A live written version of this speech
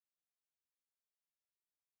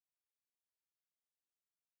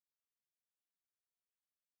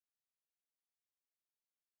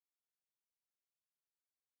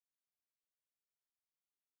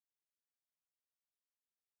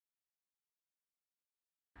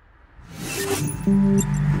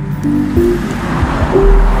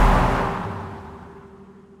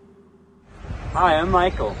Hi, I'm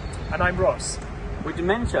Michael. And I'm Ross. We're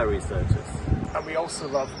dementia researchers. And we also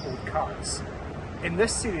love old cars. In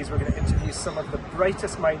this series, we're going to interview some of the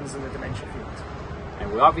brightest minds in the dementia field.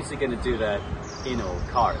 And we're obviously going to do that in old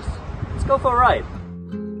cars. Let's go for a ride.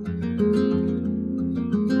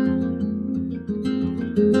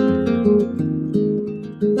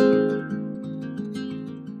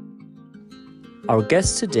 Our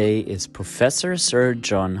guest today is Professor Sir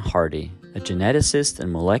John Hardy, a geneticist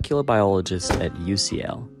and molecular biologist at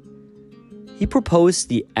UCL. He proposed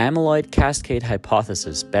the amyloid cascade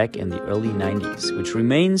hypothesis back in the early 90s, which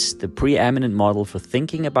remains the preeminent model for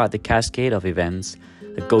thinking about the cascade of events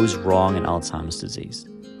that goes wrong in Alzheimer's disease.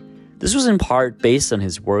 This was in part based on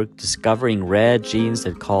his work discovering rare genes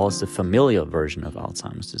that cause the familial version of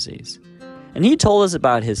Alzheimer's disease. And he told us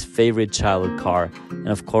about his favorite childhood car, and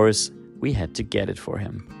of course, we had to get it for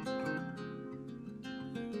him.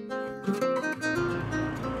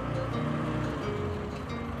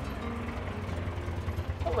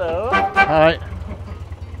 Hello. Hi.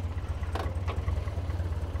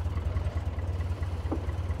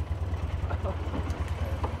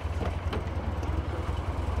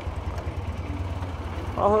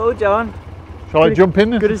 Oh, hello, John. Shall I jump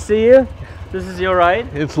in? Good to see you. This is your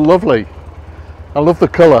ride. It's lovely. I love the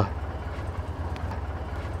colour.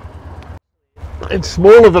 It's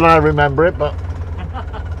smaller than I remember it, but...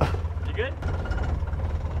 You good?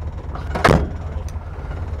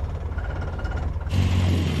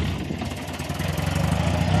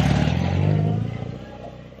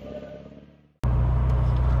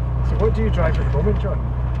 So what do you drive at the moment, John?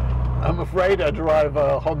 I'm afraid I drive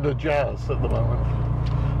a Honda Jazz at the moment.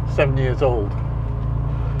 7 years old.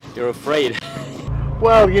 You're afraid.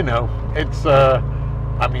 Well, you know, it's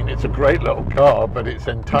I mean, it's a great little car, but it's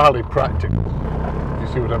entirely practical. You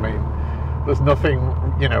see what I mean? There's nothing,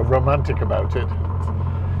 you know, romantic about it.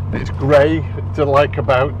 It's grey to like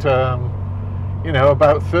about, you know,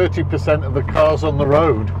 about 30% of the cars on the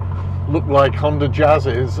road look like Honda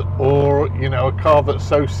Jazzes, or, you know, a car that's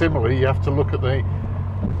so similar you have to look at the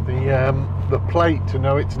plate to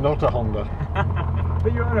know it's not a Honda.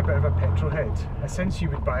 But you are a bit of a petrol head. I sense you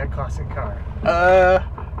would buy a classic car.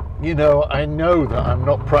 You know, I know that I'm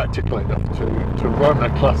not practical enough to run a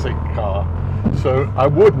classic car, so I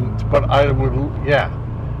wouldn't, but I would, yeah.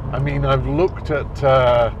 I mean, I've looked at,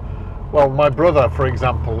 well, my brother, for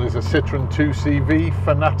example, is a Citroen 2CV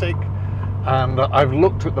fanatic, and I've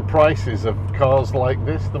looked at the prices of cars like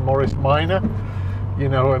this, the Morris Minor, you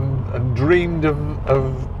know, and dreamed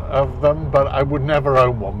of them, but I would never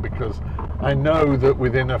own one because I know that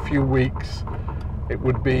within a few weeks it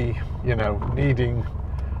would be, you know, needing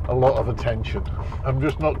a lot of attention. I'm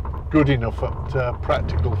just not good enough at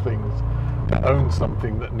practical things to own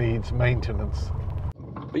something that needs maintenance.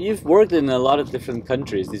 But you've worked in a lot of different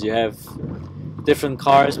countries. Did you have different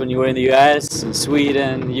cars when you were in the US, in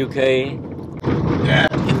Sweden, UK? Yeah,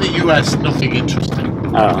 in the US, nothing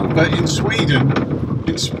interesting. Oh. But in Sweden,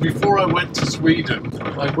 before I went to Sweden,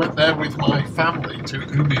 I went there with my family to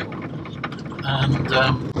Umeå. And,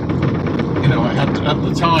 you know, I had, at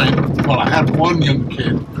the time, well, I had one young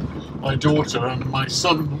kid, my daughter, and my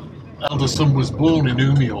elder son was born in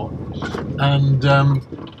Umeå. And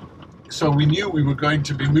so we knew we were going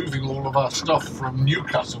to be moving all of our stuff from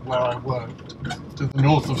Newcastle, where I worked, to the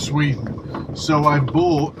north of Sweden. So I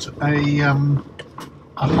bought a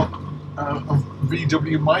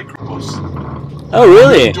VW microbus. Oh,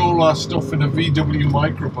 really? We moved all our stuff in a VW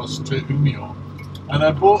microbus to Umeå. And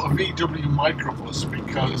I bought a VW microbus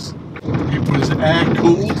because it was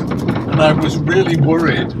air-cooled, and I was really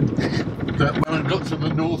worried that when I got to the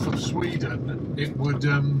north of Sweden, it would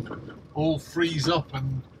all freeze up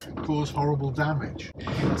and cause horrible damage.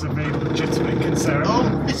 It's a very legitimate concern.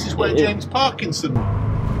 Oh, this is where James Parkinson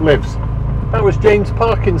lives. That was James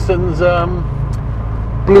Parkinson's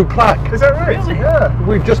blue plaque. Is that right? Really? Yeah.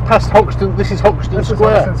 We've just passed Hoxton. This is Hoxton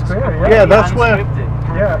Square. Hoxton Square, yeah. Yeah, that's where.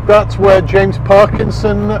 Yeah. That's where James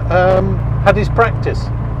Parkinson had his practice.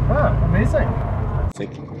 Ah, amazing.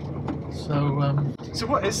 So,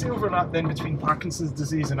 what is the overlap then between Parkinson's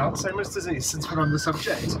disease and Alzheimer's disease, since we're on the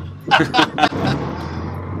subject?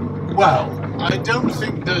 well, I don't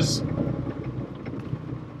think there's.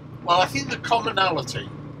 Well, I think the commonality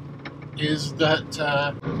is that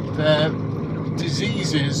they're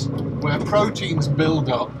diseases where proteins build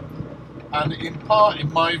up, and in part,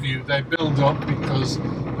 in my view, they build up because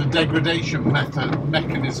the degradation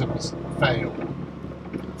mechanisms fail.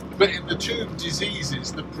 But in the two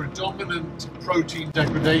diseases, the predominant protein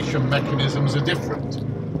degradation mechanisms are different.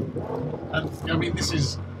 And I mean, this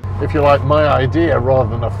is if you like, my idea rather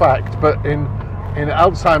than a fact. But in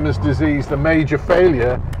Alzheimer's disease, the major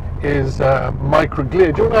failure is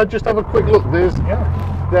microglia. Do you want to just have a quick look?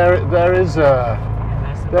 There is.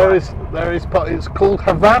 It's called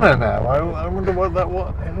Havana now. I wonder what that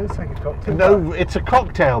was. It looks like a cocktail bar. No, it's a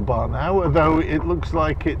cocktail bar now, although it looks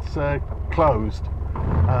like it's closed.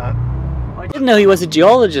 I didn't know he was a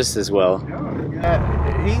geologist as well.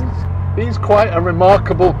 He's quite a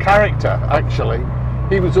remarkable character, actually.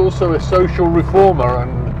 He was also a social reformer,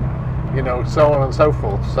 and so on and so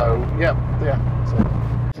forth. So yeah.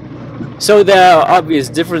 So there are obvious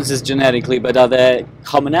differences genetically, but are there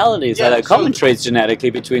commonalities? Are there common traits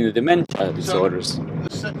genetically between the dementia disorders?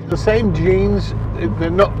 The same genes,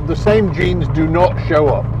 the same genes do not show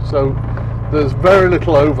up. So there's very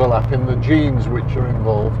little overlap in the genes which are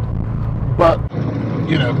involved. But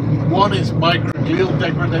one is microglial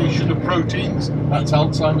degradation of proteins, that's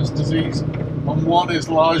Alzheimer's disease, and one is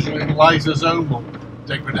largely lysosomal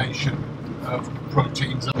degradation of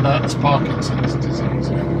proteins, and that's Parkinson's disease.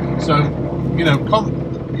 So,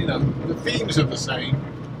 the themes are the same,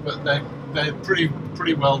 but they're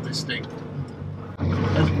pretty well distinct.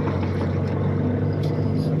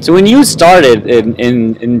 So when you started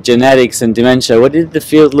in genetics and dementia, what did the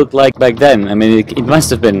field look like back then? I mean, it must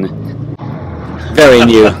have been very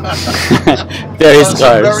new, very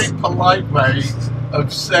scarce. That's a very polite way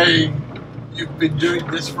of saying you've been doing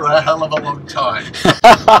this for a hell of a long time.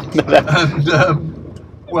 And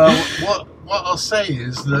well, what I'll say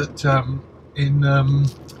is that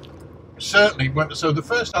certainly so the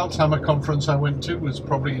first Alzheimer conference I went to was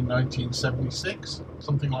probably in 1976,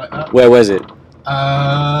 something like that. Where was it?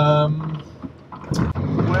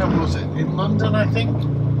 Where was it? In London, I think.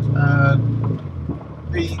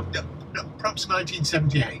 Perhaps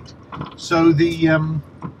 1978. So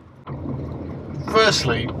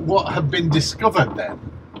firstly, what had been discovered then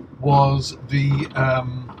was the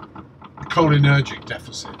cholinergic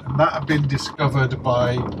deficit, and that had been discovered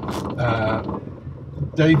by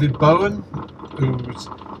David Bowen, who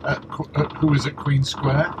was at Queen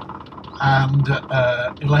Square, and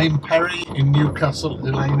Elaine Perry in Newcastle,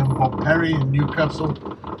 Elaine and Bob Perry in Newcastle,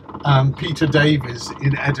 and Peter Davies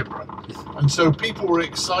in Edinburgh. And so people were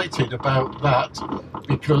excited about that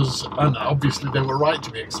because, and obviously they were right to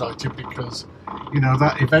be excited because,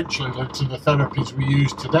 that eventually led to the therapies we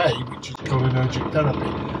use today, which is cholinergic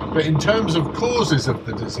therapy. But in terms of causes of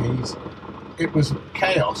the disease, it was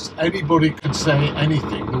chaos. Anybody could say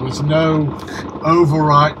anything. There was no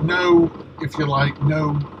if you like,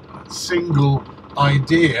 no single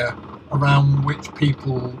idea around which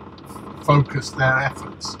people focused their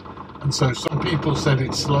efforts. And so some people said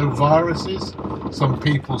it's slow viruses, some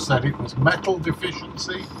people said it was metal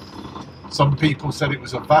deficiency, some people said it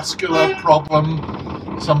was a vascular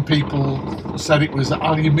problem, some people said it was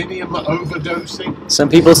aluminium overdosing. Some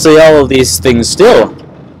people say all of these things still.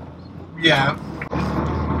 Yeah.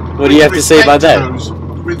 What do you have to say about that?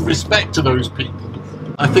 With respect to those people,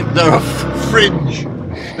 I think they're a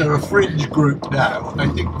fringe group now. I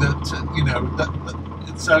think that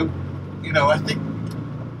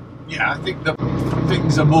I think that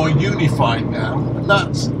things are more unified now, and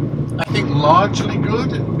that's, I think, largely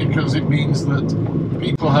good because it means that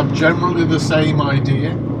people have generally the same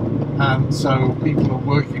idea, and so people are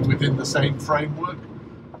working within the same framework.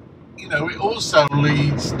 It also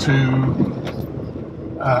leads to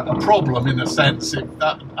a problem in a sense. If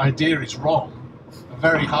that idea is wrong, a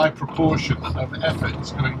very high proportion of effort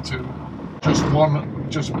is going to just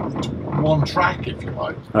one track, if you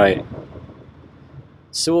like. Right.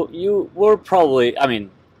 So you were probably,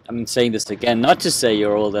 I'm saying this again, not to say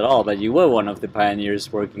you're old at all, but you were one of the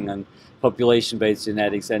pioneers working on population-based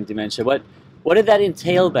genetics and dementia. What did that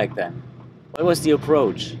entail back then? What was the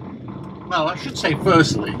approach? Well, I should say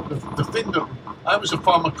firstly, the thing that I was a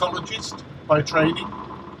pharmacologist by training,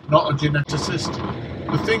 not a geneticist.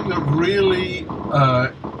 The thing that really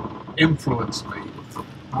influenced me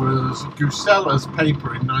was Gusella's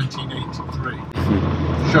paper in 1983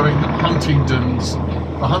 showing that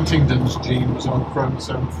the Huntington's gene was on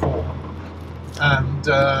chromosome 4. And,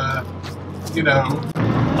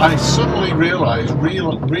 I suddenly realized,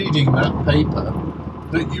 reading that paper,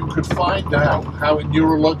 that you could find out how a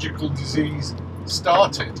neurological disease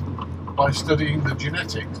started by studying the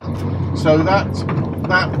genetics. So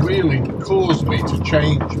that really caused me to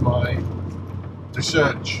change my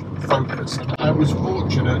research focus, and I was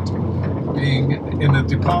fortunate being in a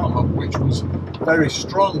department which was very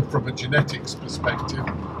strong from a genetics perspective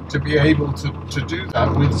to be able to do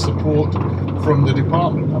that with support from the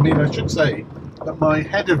department. I should say that my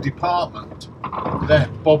head of department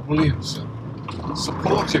then, Bob Williamson,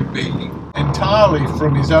 supported me entirely entirely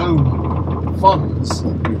from his own funds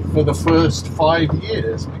for the first 5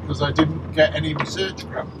 years because I didn't get any research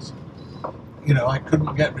grants. You know, I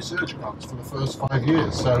couldn't get research grants for the first 5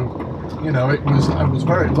 years. So, you know, I was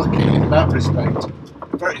very lucky in that respect.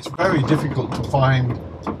 It's very difficult to find,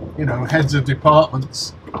 you know, heads of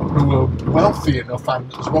departments who are wealthy enough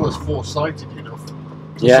and as well as foresighted enough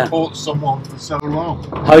to support someone for so long.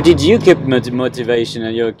 How did you keep motivation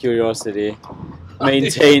and your curiosity?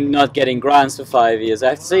 Maintain not getting grants for 5 years. I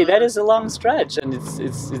have to say that is a long stretch, and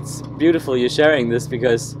it's beautiful you're sharing this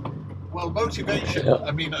because. Well, motivation.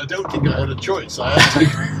 I mean, I don't think I had a choice. I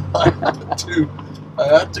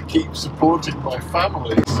had to keep supporting my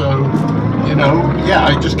family. So, you know,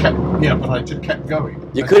 I just kept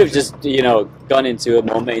going. You could have just, you know, gone into a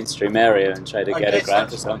more mainstream area and tried to get a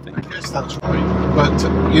grant or something. I guess that's right. But,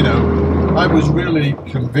 you know, I was really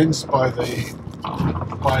convinced by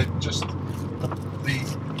just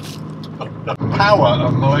the power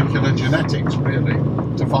of molecular genetics, really,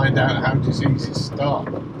 to find out how diseases start.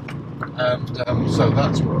 And so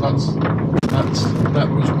that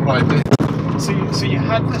was what I did. So you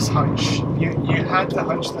had this hunch. You had the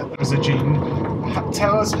hunch that there was a gene.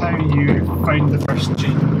 Tell us how you found the first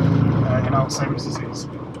gene in Alzheimer's disease.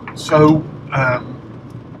 So,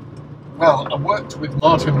 well, I worked with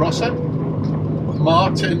Martin Rosset.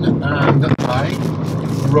 Martin and I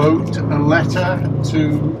wrote a letter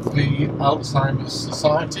to the Alzheimer's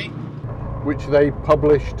Society, which they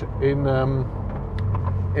published in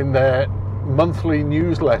their monthly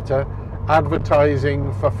newsletter,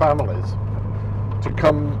 advertising for families to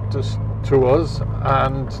come to us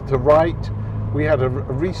and to write. We had a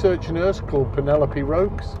research nurse called Penelope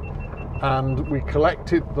Rokes, and we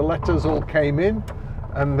collected the letters, all came in,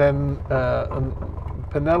 and then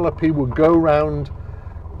Penelope would go round.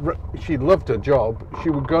 She loved her job. She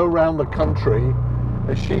would go around the country,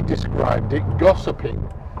 as she described it, gossiping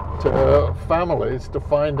to families to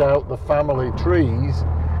find out the family trees,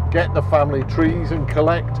 get the family trees and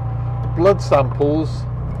collect blood samples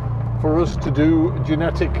for us to do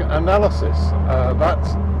genetic analysis.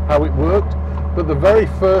 That's how it worked. But the very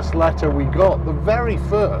first letter we got,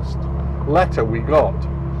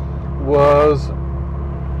 was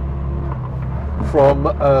from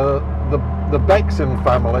the Bexon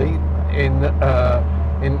family in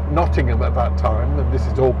Nottingham at that time, and this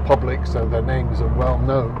is all public, so their names are well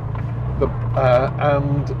known.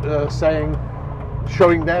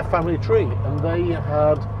 Showing their family tree, and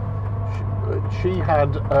she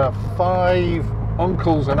had 5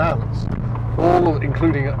 uncles and aunts,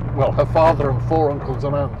 including her father and 4 uncles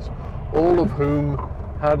and aunts, all of whom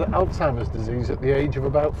had Alzheimer's disease at the age of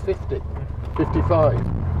about 55.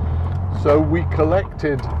 So we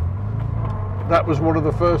collected. That was one of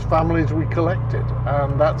the first families we collected,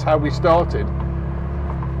 and that's how we started.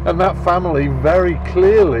 And that family very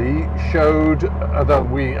clearly showed, that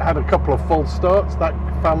we had a couple of false starts, that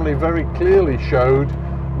family very clearly showed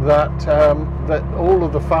that that all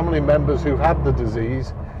of the family members who had the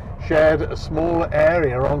disease shared a small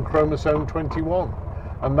area on chromosome 21,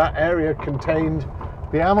 and that area contained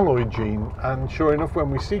the amyloid gene. And sure enough, when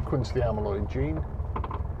we sequenced the amyloid gene,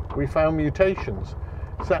 we found mutations.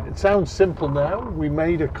 It sounds simple now. We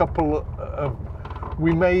made a couple of,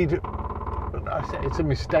 it's a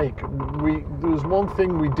mistake. There was one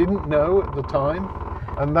thing we didn't know at the time,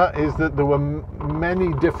 and that is that there were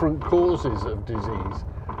many different causes of disease.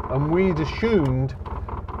 And we'd assumed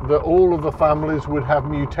that all of the families would have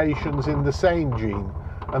mutations in the same gene,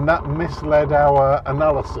 and that misled our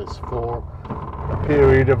analysis for a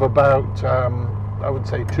period of about, I would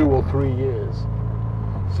say, 2 or 3 years.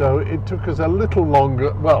 So it took us a little longer,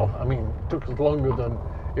 it took us longer than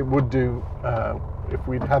it would do if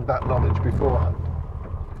we'd had that knowledge beforehand.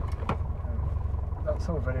 That's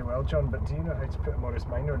all very well, John, but do you know how to put a Morris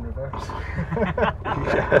Minor in reverse?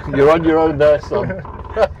 You're on your own there, son.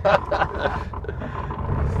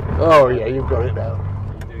 Oh yeah, you've got it now.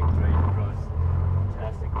 You're doing great, Ross.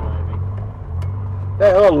 Fantastic driving.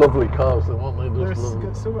 They are lovely cars, though, aren't they? There's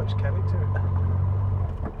got so much character.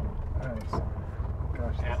 Nice.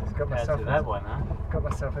 Gosh, Yeah, got myself to that one, huh? Got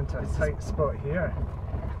myself into a tight spot here.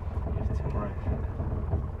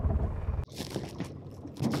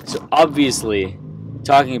 So obviously,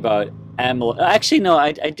 talking about amyloid. Actually, no.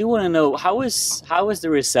 I do want to know how was the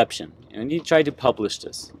reception when you tried to publish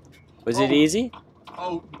this? Was it easy?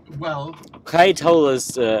 Oh well. Kai told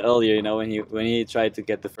us earlier, you know, when he tried to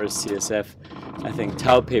get the first CSF, I think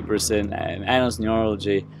tau papers in and annals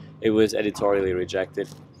neurology, it was editorially rejected.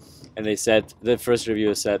 And they said, the first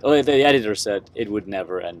reviewer said, the editor said, it would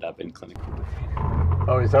never end up in clinical.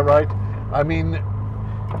 Oh, is that right? I mean,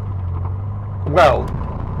 well,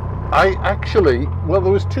 I actually, well,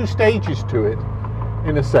 there was two stages to it,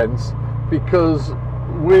 in a sense, because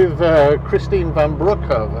with Christine van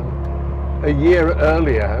Broekhoven, a year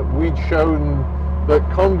earlier, we'd shown that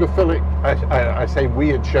congophilic, I say we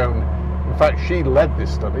had shown, in fact she led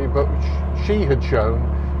this study, but she had shown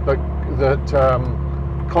that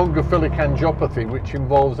congophilic angiopathy, which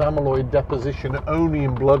involves amyloid deposition only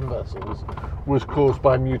in blood vessels, was caused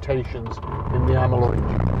by mutations in the amyloid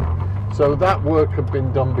gene. So that work had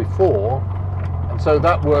been done before, and so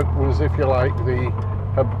that work was, if you like,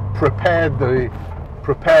 had prepared the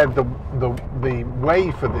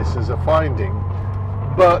way for this as a finding.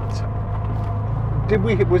 But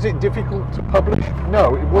was it difficult to publish?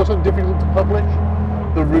 No, it wasn't difficult to publish.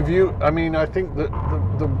 The review, I mean, I think that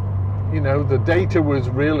the data was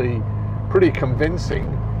really pretty convincing.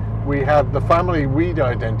 We had the family we'd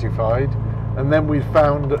identified, and then we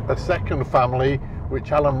found a second family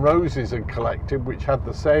which Alan Roses had collected, which had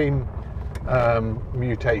the same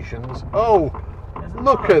mutations. Oh,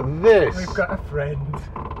 look at this! We've got a friend.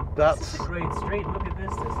 This is a great street. Look at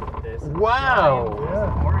this. This wow! Yeah.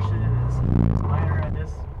 Porsche, this minor, and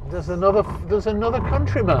this. There's another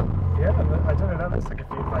countryman. Yeah, I don't know. That's like a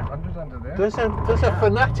few 500 under there. There's a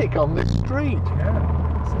fanatic on this street. Yeah,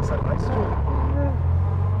 this looks like my street.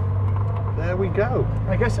 There we go.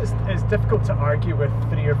 I guess it's difficult to argue with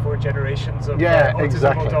 3 or 4 generations of exactly.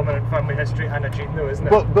 autosomal dominant family history and a gene, though, isn't it?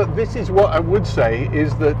 But this is what I would say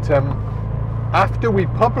is that after we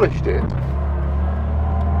published it,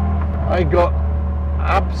 I got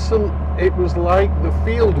it was like the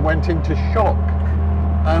field went into shock,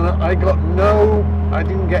 and I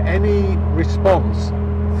didn't get any response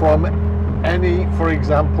from any, for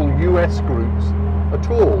example, US groups at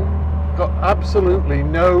all. Got absolutely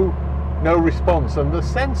no response, and the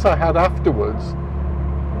sense I had afterwards,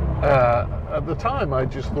 at the time, I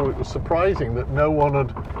just thought it was surprising that no one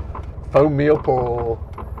had phoned me up or,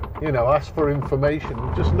 asked for information,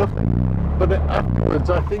 just nothing. But afterwards,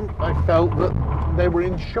 I think I felt that they were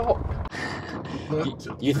in shock.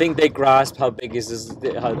 You think they grasp how big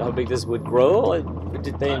how big this would grow? Or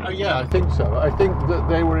did they? Yeah, I think so. I think that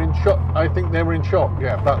they were in shock.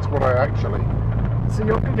 Yeah, that's what I actually. So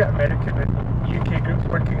you often get American and UK groups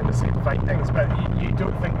working on the same findings, but you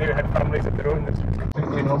don't think they had families of their own that's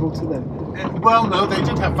completely novel to them? Well, no, they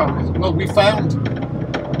did have families. Well, we found,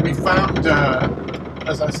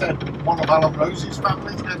 as I said, one of Alan Rose's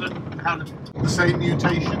families had the same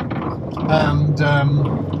mutation, and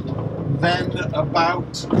then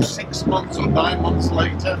about 6 months or 9 months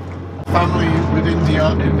later, a family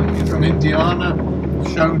from Indiana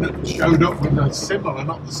showed up with a similar,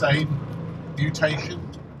 not the same, mutation,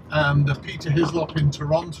 and Peter Hislop in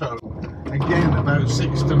Toronto, again about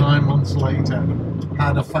 6 to 9 months later,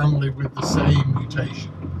 had a family with the same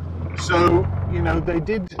mutation. So they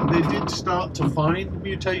did start to find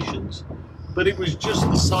mutations, but it was just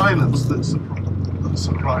the silence that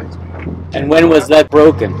surprised me. And when was that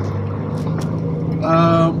broken?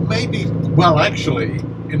 Actually,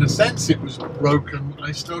 in a sense, it was broken.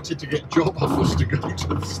 I started to get job offers to go to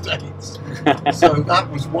the States, so that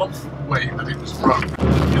was one way that it was broken.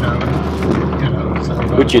 So,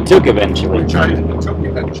 which you took eventually. Which I took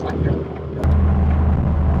eventually. Yeah.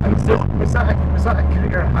 And so, was that a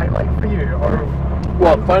career highlight for you, or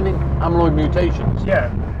what, finding amyloid mutations?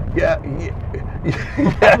 Yeah. Yeah.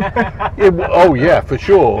 Oh yeah, for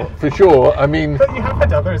sure. I mean, but you have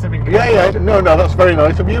had others. I mean, no, that's very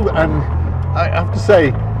nice of you. And I have to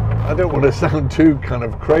say, I don't want to sound too kind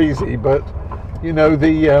of crazy, but in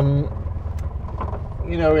the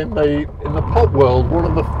pop world, one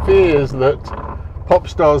of the fears that pop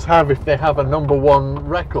stars have if they have a #1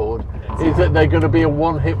 record is that they're going to be a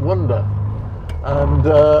one-hit wonder. And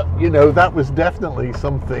that was definitely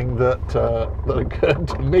something that occurred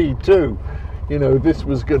to me too. This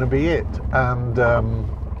was going to be it, and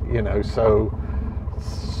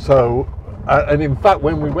and in fact,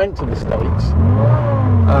 when we went to the States,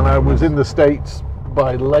 and I was in the States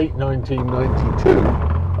by late 1992,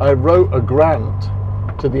 I wrote a grant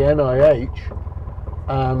to the NIH,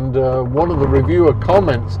 and one of the reviewer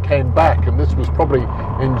comments came back, and this was probably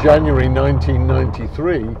in January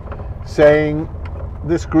 1993, saying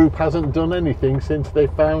this group hasn't done anything since they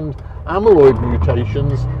found amyloid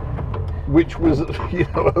mutations, which was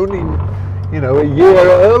only a year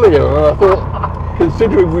earlier. And I thought,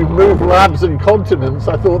 considering we've moved labs and continents,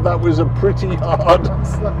 I thought that was a pretty hard.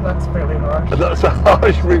 That's fairly harsh. That's a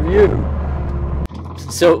harsh review.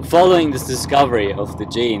 So, following this discovery of the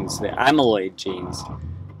genes, the amyloid genes,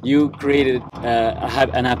 you created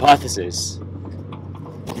an hypothesis.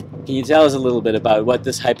 Can Can you tell us a little bit about what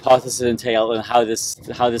this hypothesis entailed and how this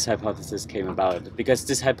hypothesis came about? Because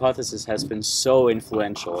this hypothesis has been so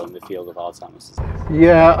influential in the field of Alzheimer's disease.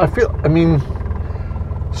 Yeah, I mean,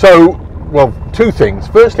 so, well, two things.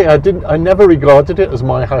 Firstly, I never regarded it as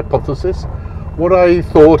my hypothesis. What I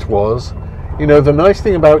thought was, you know, the nice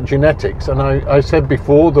thing about genetics, and I said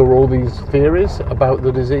before there were all these theories about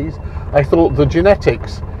the disease, I thought the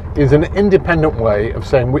genetics is an independent way of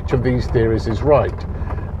saying which of these theories is right.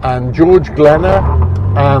 And George Glenner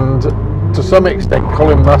and to some extent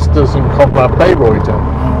Colin Masters and Conrad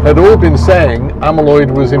Bayreuther had all been saying amyloid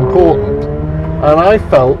was important. And I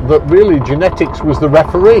felt that really genetics was the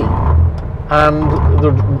referee, and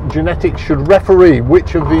the genetics should referee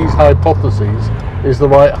which of these hypotheses is the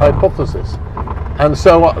right hypothesis. And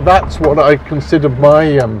so that's what I considered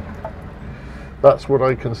my, that's what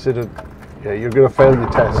I considered, yeah, you're going to fail your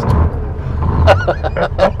test.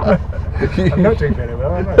 I'm not doing very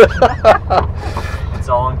well, am I? It's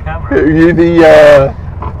all on camera. You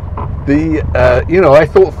know, I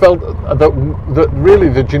felt that really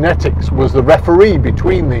the genetics was the referee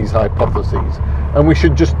between these hypotheses, and we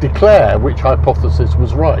should just declare which hypothesis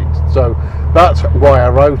was right. So that's why I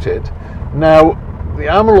wrote it. Now, the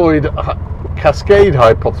amyloid cascade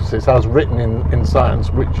hypothesis, as written in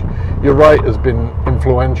Science, which you're right has been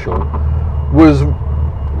influential, was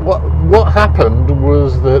what happened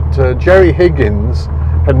was that Jerry Higgins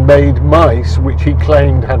had made mice which he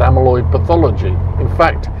claimed had amyloid pathology. In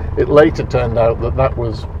fact, it later turned out that that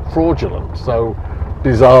was fraudulent. So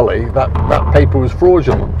bizarrely, that paper was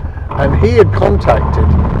fraudulent. And he had contacted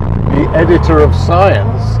the editor of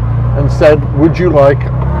Science and said, would you like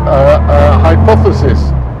a hypothesis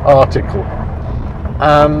article?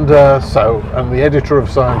 And and the editor of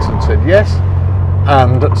Science had said yes.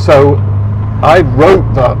 And so I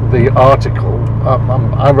wrote the article.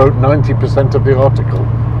 I wrote 90% of the article,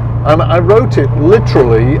 and I wrote it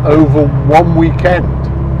literally over one weekend,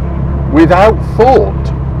 without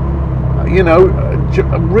thought. You know,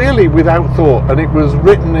 really without thought. And it was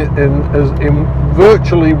written in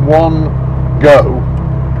virtually one go.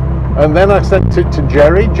 And then I sent it to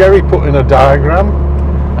Jerry. Jerry put in a diagram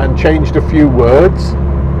and changed a few words.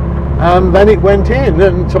 And then it went in,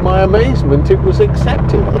 and to my amazement, it was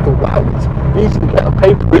accepted. I thought, wow, it's easy to get a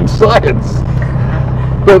paper in Science.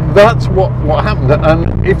 But that's what happened.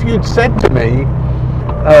 And if you'd said to me,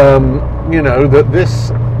 you know, that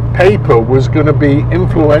this paper was going to be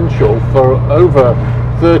influential for over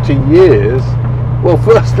 30 years, well,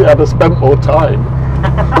 firstly, I'd have spent more time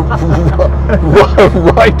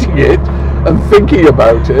writing it and thinking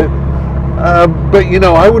about it. But you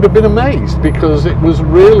know, I would have been amazed, because it was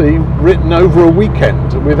really written over a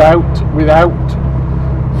weekend without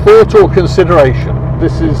thought or consideration.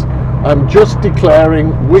 I'm just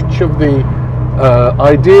declaring which of the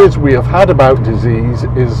ideas we have had about disease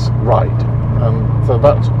is right. And so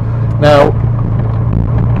that's, now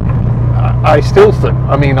I still think,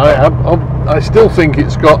 I mean, I still think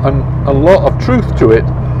it's got a lot of truth to it.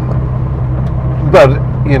 But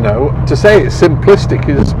you know, to say it's simplistic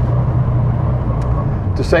is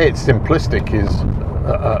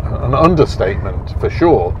an understatement for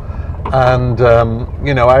sure. And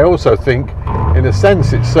you know, I also think in a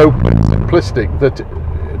sense it's so simplistic that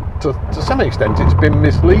to some extent it's been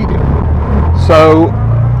misleading. So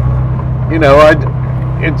you know,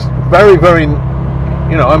 it's very, very,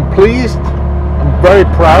 you know, I'm pleased, I'm very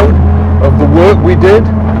proud of the work we did,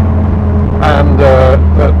 and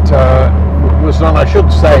that was done, I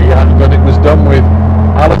should say, that it was done with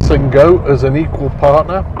Alison Goat as an equal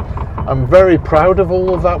partner. I'm very proud of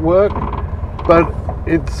all of that work, but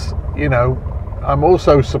it's, you know, I'm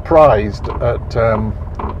also surprised at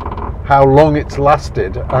how long it's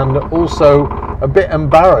lasted, and also a bit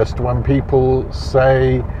embarrassed when people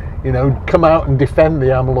say, you know, come out and defend the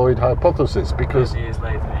amyloid hypothesis, because years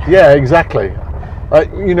later. Yeah, exactly.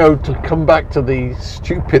 You know, to come back to the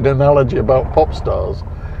stupid analogy about pop stars,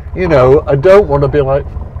 you know, I don't want to be like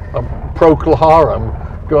a Procol Harum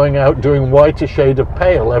going out doing Whiter Shade of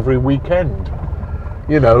Pale every weekend.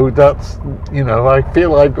 You know, that's, you know, I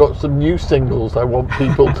feel I've got some new singles I want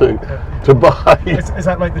people to buy. Is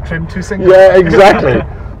that like the Trem 2 single? Yeah, exactly.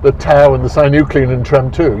 The Tau and the Synuclein and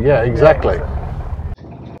Trem 2. Yeah, exactly. Yeah,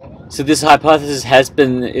 So this hypothesis has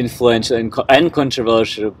been influential and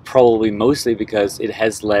controversial, probably mostly because it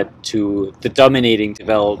has led to the dominating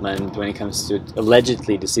development when it comes to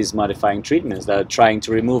allegedly disease-modifying treatments that are trying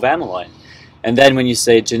to remove amyloid. And then when you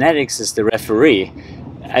say genetics is the referee,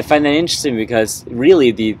 I find that interesting because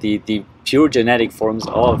really the pure genetic forms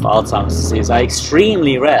of Alzheimer's disease are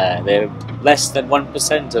extremely rare. They're less than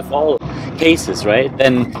 1% of all cases, right?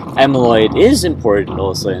 Then amyloid is important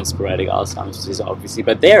also in sporadic Alzheimer's disease, obviously,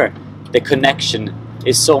 but there the connection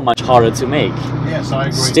is so much harder to make. Yes, I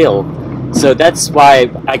agree. Still. So that's why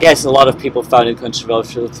I guess a lot of people found it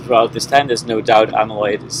controversial throughout this time. There's no doubt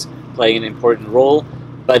amyloid is playing an important role,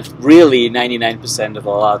 but really 99% of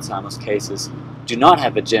all Alzheimer's cases do not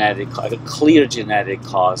have a clear genetic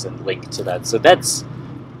cause and link to that. So that's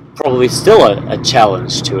probably still a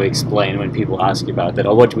challenge to explain when people ask you about that,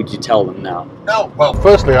 or what would you tell them now? No, well,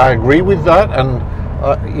 firstly, I agree with that, and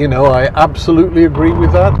I absolutely agree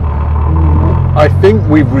with that. I think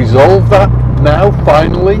we've resolved that now,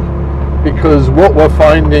 finally, because what we're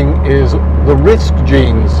finding is the risk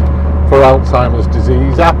genes for Alzheimer's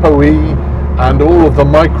disease, ApoE, and all of the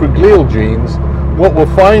microglial genes, what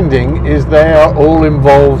we're finding is they are all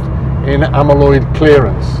involved in amyloid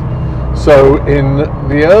clearance. So in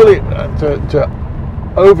the early, to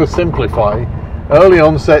oversimplify, early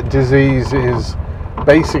onset disease is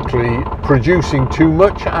basically producing too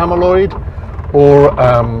much amyloid or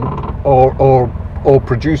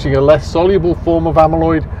producing a less soluble form of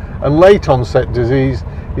amyloid, and late onset disease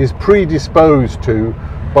is predisposed to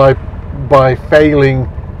by failing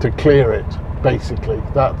to clear it. Basically,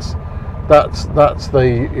 that's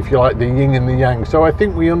the, if you like, the yin and the yang. So I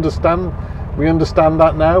think we understand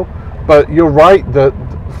that now. But you're right that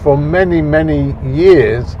for many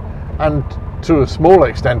years, and to a small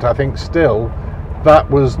extent, I think still, that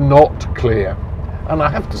was not clear. And I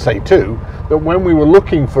have to say too that when we were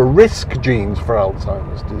looking for risk genes for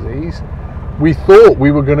Alzheimer's disease, we thought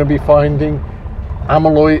we were going to be finding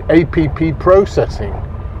amyloid APP processing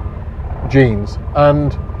genes,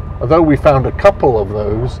 and although we found a couple of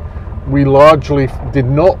those, we largely did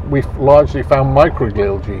not. We largely found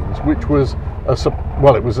microglial genes, which was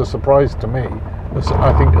it was a surprise to me.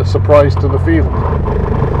 I think a surprise to the field.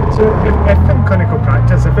 So if in clinical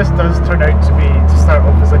practice, if this does turn out to start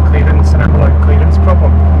off as an amyloid clearance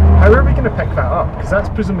problem, how are we going to pick that up? Because that's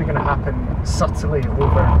presumably going to happen subtly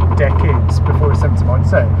over decades before symptom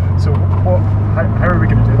onset. So how are we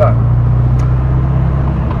going to do that?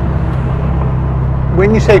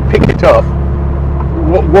 When you say pick it up,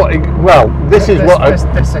 this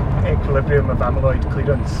equilibrium of amyloid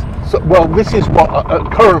clearance. So, this is what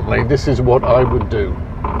currently this is what I would do.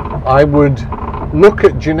 I would look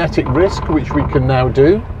at genetic risk, which we can now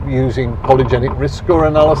do using polygenic risk score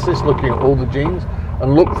analysis, looking at all the genes,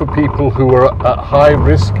 and look for people who are at high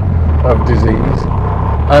risk of disease.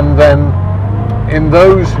 And then in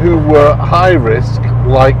those who were high risk,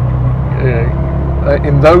 like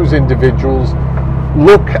in those individuals,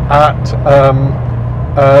 look at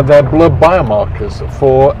their blood biomarkers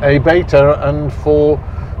for A beta and for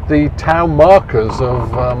the tau markers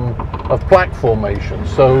of plaque formation.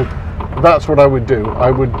 So that's what I would do.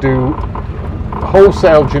 I would do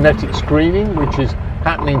wholesale genetic screening, which is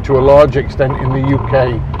happening to a large extent in the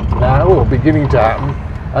UK now, or beginning to happen.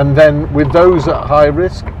 And then with those at high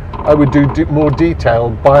risk, I would do more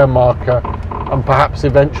detailed biomarker and perhaps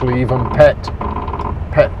eventually even PET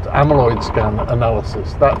amyloid scan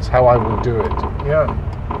analysis. That's how I would do it. Yeah.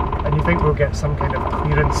 And you think we'll get some kind of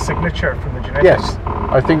clearance signature from the genetics? Yes,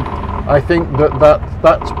 I think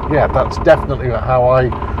that's definitely how I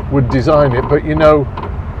would design it. But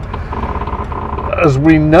as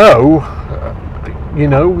we know,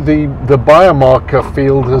 the biomarker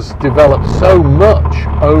field has developed so much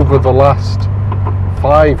over the last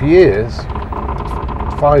 5 years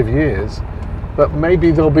that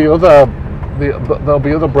maybe there'll be other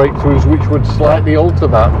breakthroughs which would slightly alter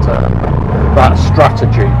that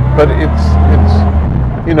strategy. But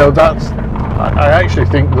I actually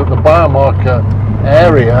think that the biomarker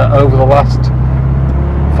area over the last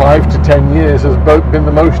 5 to 10 years has been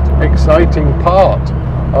the most exciting part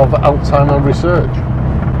of Alzheimer's research.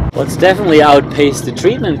 Well, it's definitely outpaced the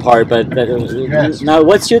treatment part, but Yes. Now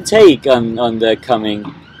what's your take on the coming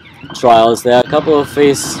trials? There are a couple of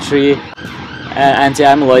phase 3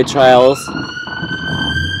 anti-amyloid trials.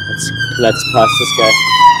 Let's pass this guy.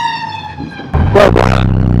 Well,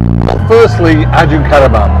 firstly,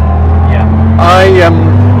 aducanumab. Yeah.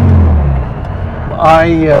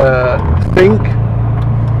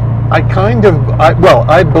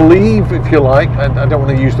 I believe, if you like, I don't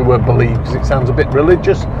want to use the word believe because it sounds a bit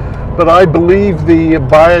religious, but I believe the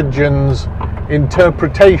Biogen's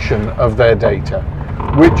interpretation of their data,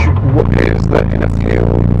 which is that in a few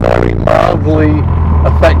very mildly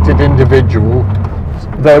affected individuals,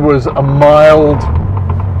 there was a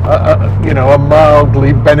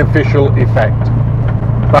mildly beneficial effect.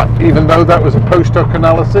 But even though that was a post hoc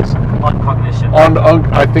analysis On cognition. on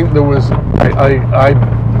I think there was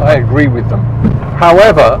I agree with them.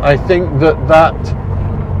 However, I think that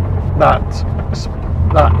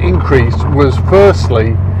increase was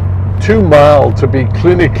firstly too mild to be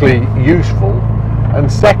clinically useful, and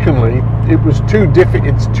secondly, it's too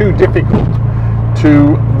difficult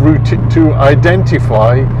to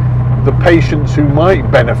identify the patients who might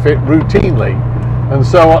benefit routinely. And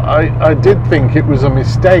so I did think it was a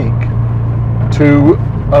mistake to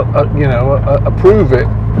approve it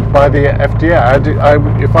by the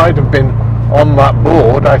FDA. If I'd have been on that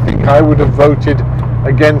board, I think I would have voted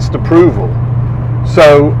against approval.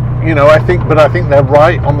 So I think they're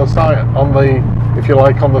right on the science, on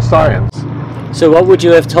the science. So what would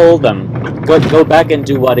you have told them? Go back and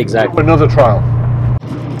do what exactly? Another trial.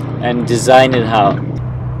 And design it how?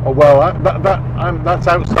 Oh, well, that's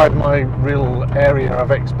outside my real area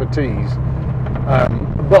of expertise.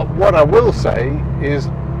 But what I will say is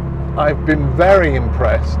I've been very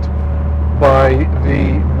impressed by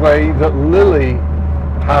the way that Lilly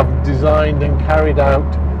have designed and carried out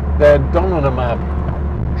their donanemab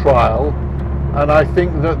trial, and I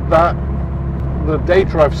think that the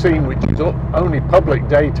data I've seen, which is only public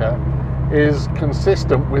data, is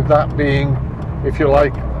consistent with that being, if you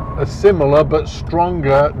like, a similar but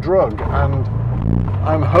stronger drug, and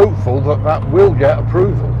I'm hopeful that will get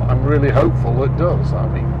approval. I'm really hopeful it does. I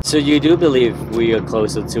mean, so you do believe we are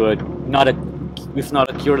closer to if not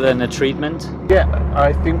a cure, then a treatment? Yeah,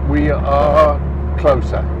 I think we are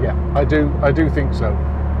closer. Yeah, I do think so.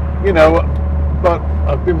 But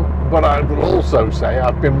I will also say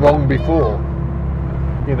I've been wrong before.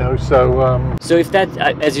 So if that,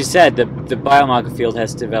 as you said, the biomarker field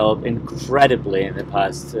has developed incredibly in the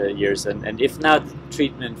past years, and if now the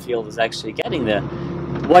treatment field is actually getting there,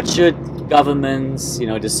 what should governments,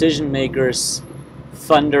 decision makers,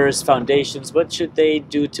 funders, foundations, what should they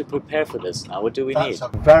do to prepare for this now? What do we need? That's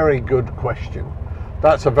a very good question.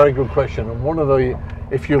 And one of the,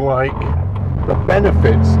 if you like, the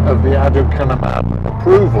benefits of the aducanumab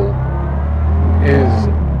approval is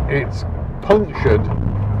it's punctured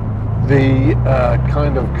the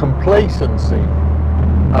kind of complacency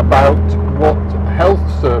about what health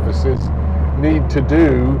services need to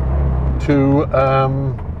do to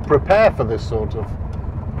prepare for this sort of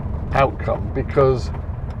outcome, because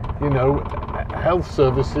health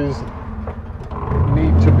services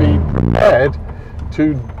need to be prepared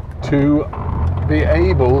to be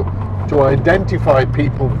able to identify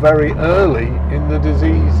people very early in the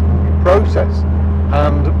disease process.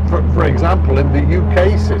 And for example, in the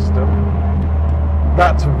UK system,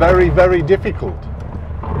 that's very, very difficult.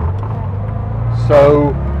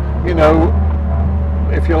 So,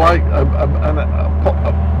 if you like,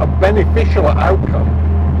 a beneficial outcome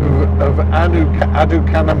of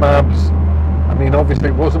aducanumab's, I mean, obviously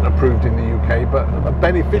it wasn't approved in the UK, but a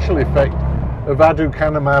beneficial effect of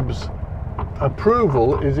aducanumab's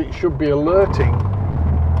approval is it should be alerting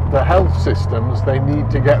the health systems they need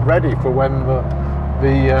to get ready for when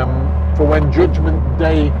for when Judgment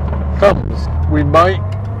Day comes. We might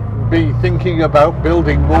be thinking about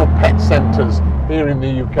building more PET centres here in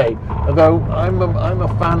the UK. Although I'm a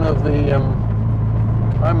fan of the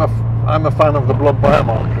I'm a fan of the blood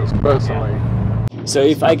biomarkers personally. So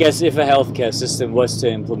if a healthcare system was to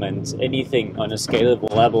implement anything on a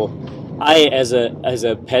scalable level, I as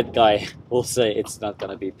a PET guy will say it's not going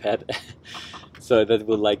to be PET. So that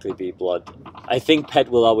will likely be blood. I think PET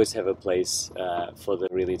will always have a place for the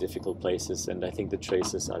really difficult places, and I think the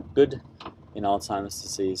traces are good in Alzheimer's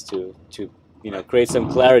disease to create some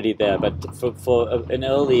clarity there. But for an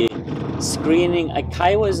early screening,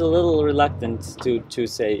 Kai was a little reluctant to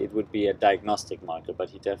say it would be a diagnostic marker, but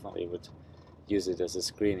he definitely would use it as a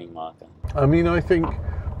screening marker. I mean, I think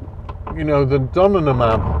the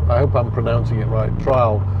donanemab, I hope I'm pronouncing it right,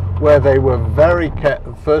 trial, where they were very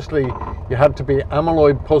firstly, you had to be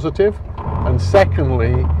amyloid positive, and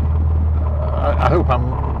secondly, I hope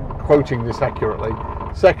I'm quoting this accurately,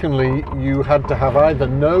 secondly, you had to have either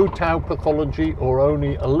no tau pathology or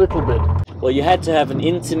only a little bit. Well, you had to have an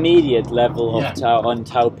intermediate level of tau on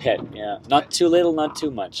tau PET, yeah. Not too little, not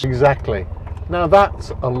too much. Exactly. Now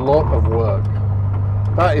that's a lot of work.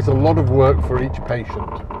 That is a lot of work for each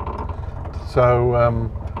patient.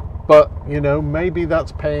 So, but maybe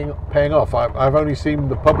that's paying off. I've only seen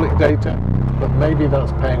the public data, but maybe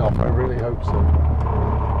that's paying off. I really hope so.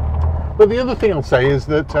 But the other thing I'll say is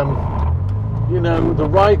that the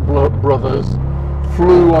Wright brothers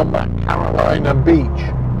flew on that Carolina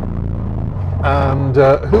beach, and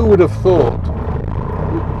who would have thought,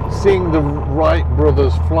 seeing the Wright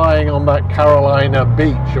brothers flying on that Carolina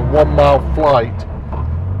beach, a 1 mile flight,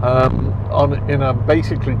 in a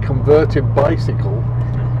basically converted bicycle,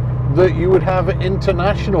 that you would have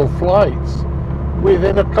international flights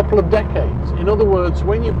within a couple of decades. In other words,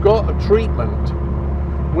 when you've got a treatment,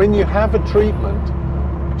 when you have a treatment,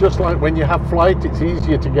 just like when you have flight, it's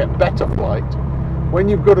easier to get better flight. When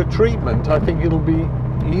you've got a treatment, I think it'll be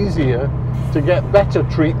easier to get better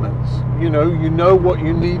treatments. You know what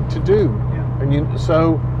you need to do. Yeah.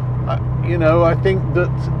 And I think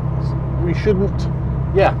that we shouldn't,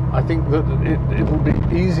 I think that it'll be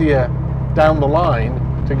easier down the line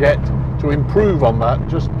to improve on that,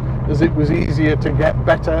 just as it was easier to get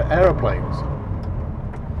better aeroplanes.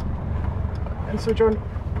 And so, John,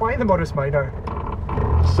 why the modest minor?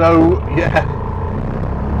 So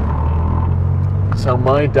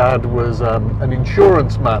my dad was an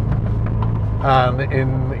insurance man,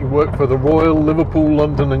 and he worked for the Royal Liverpool,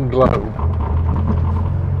 London and Globe.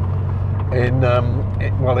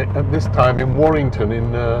 At this time in Warrington,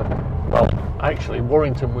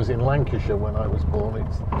 Warrington was in Lancashire when I was born.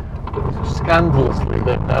 Scandalously,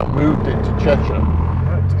 they've now moved into Cheshire.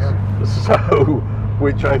 Oh dear. So,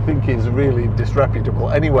 which I think is really disreputable.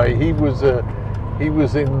 Anyway, he was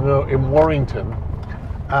in Warrington,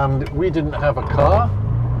 and we didn't have a car.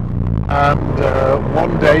 And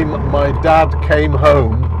one day, my dad came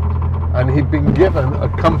home, and he'd been given a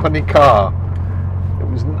company car.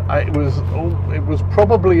 It was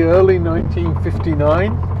probably early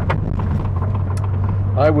 1959.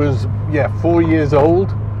 I was 4 years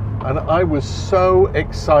old, and I was so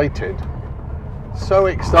excited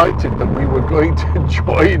that we were going to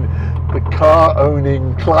join the car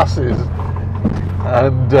owning classes,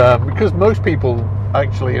 and because most people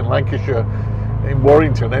actually in Lancashire, in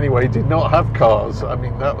Warrington anyway, did not have cars. I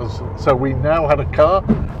mean, so we now had a car,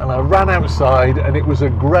 and I ran outside, and it was a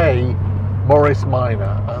grey Morris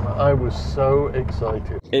Minor, and I was so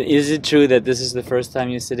excited. Is it true that this is the first time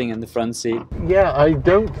you're sitting in the front seat? Yeah, I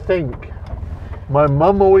don't think. My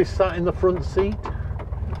mum always sat in the front seat,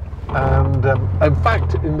 and in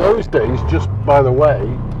fact, in those days, just by the way,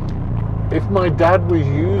 if my dad was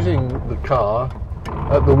using the car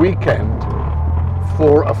at the weekend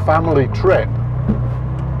for a family trip,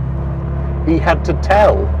 he had to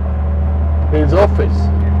tell his office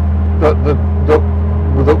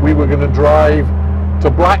that we were going to drive to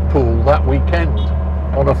Blackpool that weekend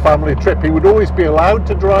on a family trip. He would always be allowed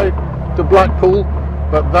to drive to Blackpool,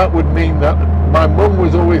 but that would mean that my mum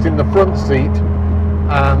was always in the front seat,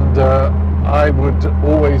 and I would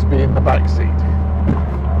always be in the back seat.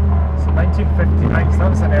 So 1959, so that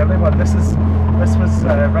was an early one. This was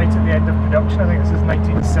right at the end of production. I think this is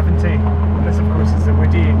 1970. And this, of course, is the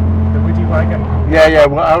Woody wagon. Yeah.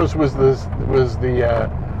 Well, ours was the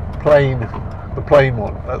plane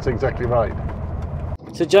one. That's exactly right.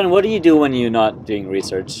 So, John, what do you do when you're not doing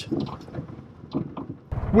research?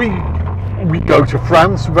 We go to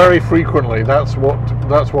France very frequently. That's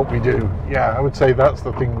what we do. Yeah, I would say that's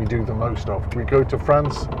the thing we do the most of. We go to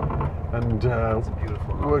France and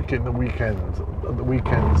work in the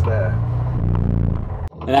weekends there.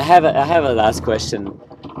 And I have a last question.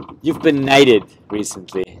 You've been knighted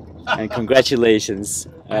recently, and congratulations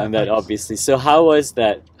on that, obviously. So what is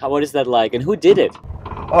that like, and who did it?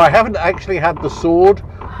 Oh, I haven't actually had the sword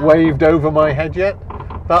waved over my head yet.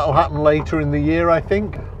 That'll happen later in the year, I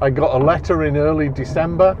think. I got a letter in early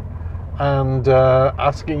December and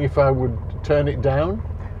asking if I would turn it down.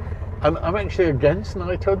 And I'm actually against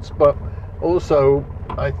knighthoods, but also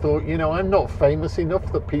I thought, I'm not famous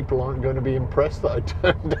enough that people aren't going to be impressed that I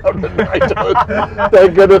turned down a knighthood. They're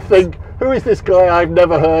going to think, who is this guy I've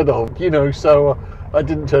never heard of? So I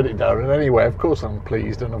didn't turn it down. And anyway, of course I'm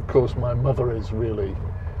pleased, and of course my mother is really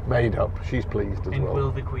made up. She's pleased as well. And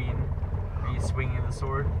will the Queen be swinging the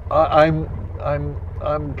sword? I'm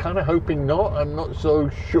kind of hoping not. I'm not so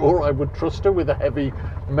sure I would trust her with a heavy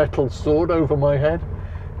metal sword over my head.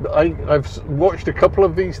 I've watched a couple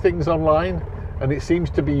of these things online, and it seems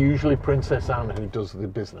to be usually Princess Anne who does the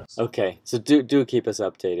business. Okay, so do keep us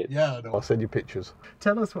updated. Yeah, I'll send you pictures.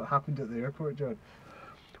 Tell us what happened at the airport, John.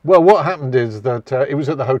 Well, what happened is that it was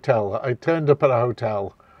at the hotel. I turned up at a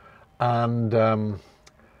hotel, and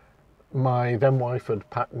my then wife had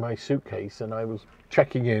packed my suitcase, and I was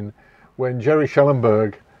checking in when Jerry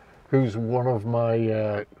Schellenberg, who's one of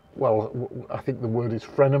my, I think the word is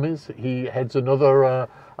frenemies. He heads another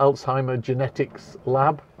Alzheimer genetics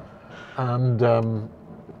lab, and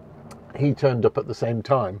he turned up at the same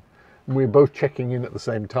time. We were both checking in at the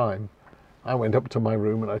same time. I went up to my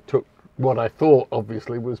room and I took what I thought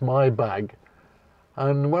obviously was my bag.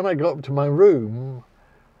 And when I got up to my room,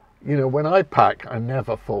 when I pack, I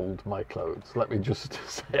never fold my clothes. Let me just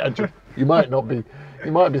say, you might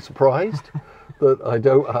be surprised, that I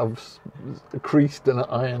don't have creased and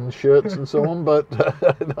ironed shirts and so on, but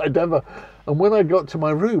I never. And when I got to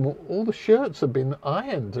my room, all the shirts had been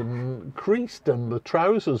ironed and creased, and the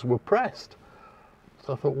trousers were pressed.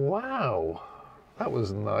 So I thought, wow, that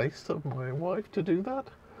was nice of my wife to do that.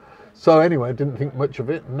 So anyway, I didn't think much of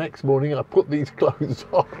it. Next morning, I put these clothes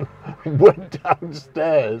on and went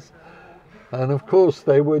downstairs. And of course,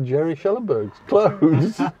 they were Jerry Schellenberg's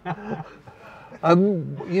clothes.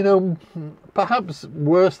 And, you know, perhaps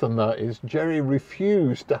worse than that is Jerry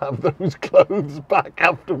refused to have those clothes back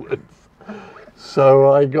afterwards.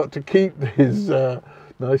 So I got to keep his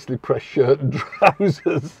nicely pressed shirt and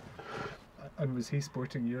trousers. And was he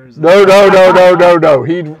sporting yours? No.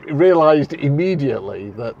 He realised immediately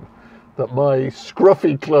that my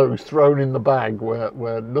scruffy clothes thrown in the bag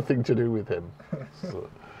were nothing to do with him.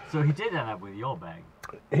 So he did end up with your bag.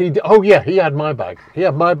 He had my bag. He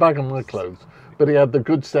had my bag and my clothes, but he had the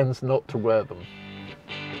good sense not to wear them.